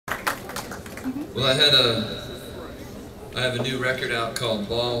Well, I have a new record out called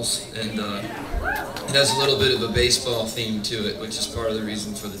Balls, and it has a little bit of a baseball theme to it, which is part of the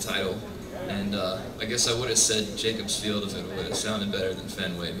reason for the title. And I guess I would have said Jacobs Field if it would have sounded better than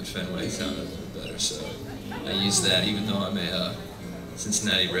Fenway, but Fenway sounded a little better, so I used that even though I'm a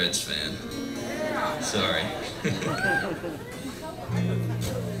Cincinnati Reds fan. Sorry.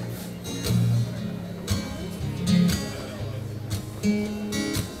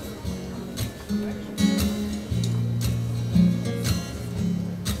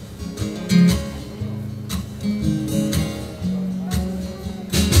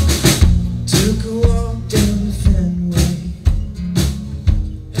 Took a walk down to Fenway,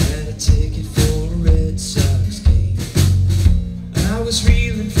 had a ticket for a Red Sox game. I was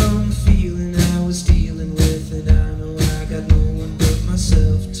reeling from the feeling I was dealing with, and I know I got no one but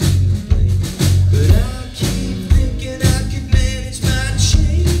myself to blame. But I keep thinking I could manage my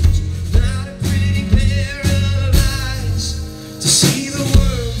change. Not a pretty pair of eyes to see the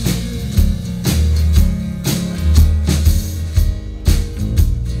world through.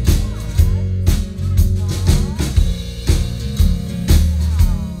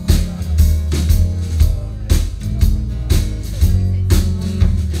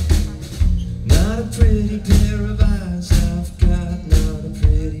 Not a pretty pair of eyes I've got, not a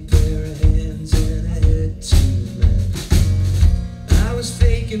pretty pair of hands and a head to match. I was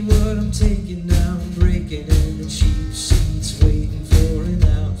faking what I'm taking, now I'm breaking in the cheap seats, waiting for an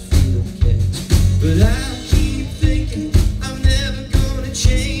outfield catch. But I keep thinking I'm never gonna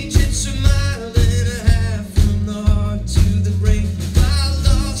change. It's a mile and a half from the heart to the brain. I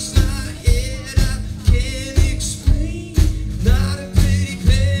lost my head, I can't explain. Not a pretty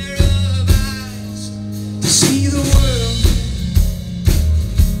pair of eyes to see the world.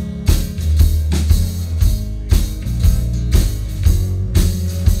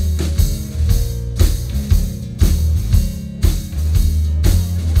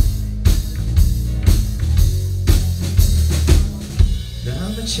 Now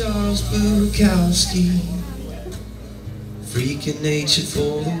I'm a Charles Bucaro, freak of nature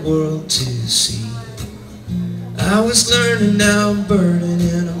for the world to see. I was learning, now I'm burning,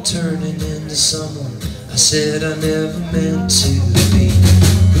 and I'm turning into someone I said I never meant to be.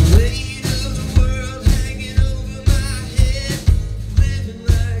 The weight of the world hanging over my head, living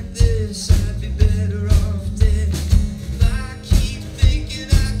like this, I'd be better off dead. I keep thinking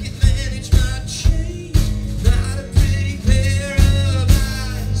I could manage my change. Not a pretty pair of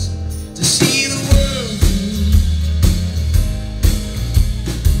eyes to see the world through.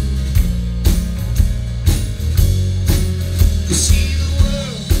 To see the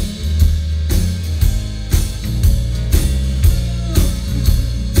world.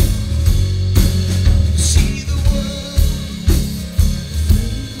 To see the world.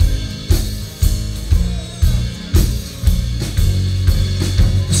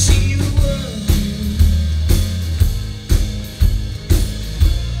 To see the world.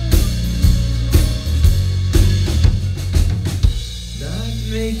 Not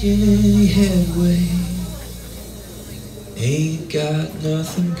making any headway. Ain't got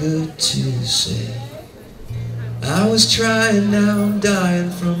nothing good to say. I was trying, now I'm dying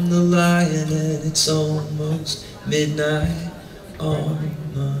from the lying, and it's almost midnight on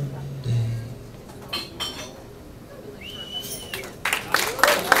Monday.